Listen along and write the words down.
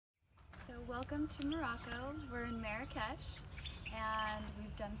welcome to Morocco. We're in Marrakech and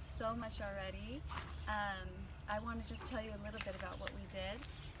we've done so much already. I want to just tell you a little bit about what we did.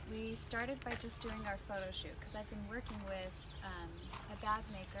 We started by just doing our photo shoot because I've been working with a bag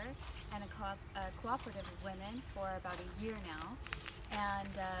maker and a cooperative of women for about a year now. And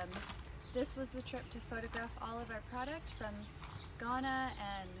this was the trip to photograph all of our product from Ghana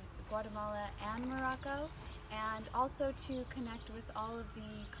and Guatemala and Morocco, and also to connect with all of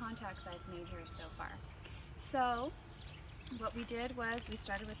the contacts I've made here so far. So what we did was we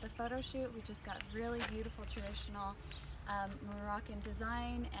started with the photo shoot. We just got really beautiful traditional Moroccan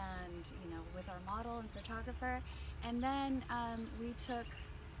design and with our model and photographer, and then we took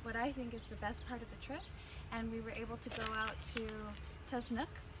what I think is the best part of the trip, and we were able to go out to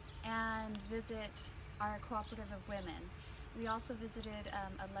Tasnook and visit our cooperative of women. We also visited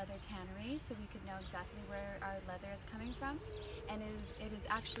a leather tannery so we could know exactly where our leather is coming from, and it is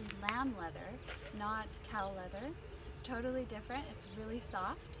actually lamb leather, not cow leather. It's totally different. It's really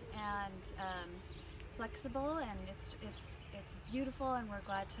soft and flexible, and it's beautiful, and we're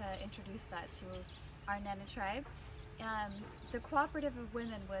glad to introduce that to our Nena tribe. The cooperative of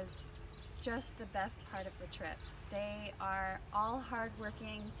women was just the best part of the trip. They are all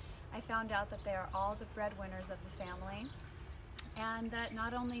hardworking. I found out that they are all the breadwinners of the family, and that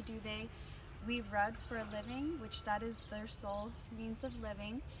not only do they weave rugs for a living, which that is their sole means of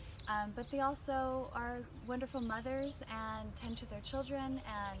living, but they also are wonderful mothers and tend to their children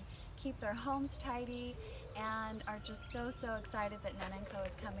and keep their homes tidy, and are just so excited that Nena & Co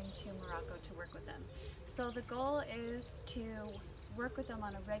is coming to Morocco to work with them. So the goal is to work with them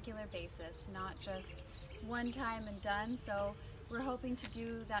on a regular basis, not just one time and done. So we're hoping to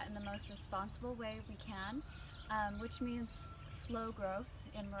do that in the most responsible way we can, which means slow growth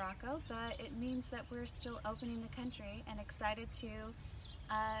in Morocco, but it means that we're still opening the country and excited to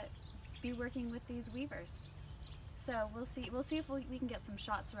be working with these weavers. So we'll see if we can get some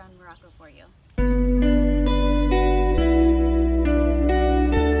shots around Morocco for you.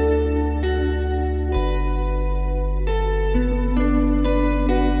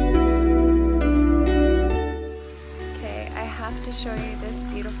 Okay, I have to show you this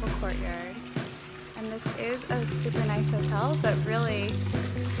beautiful courtyard. And this is a super nice hotel, but really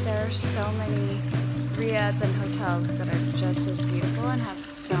there are so many riads and hotels that are just as beautiful and have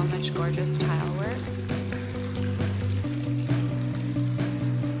so much gorgeous tile work.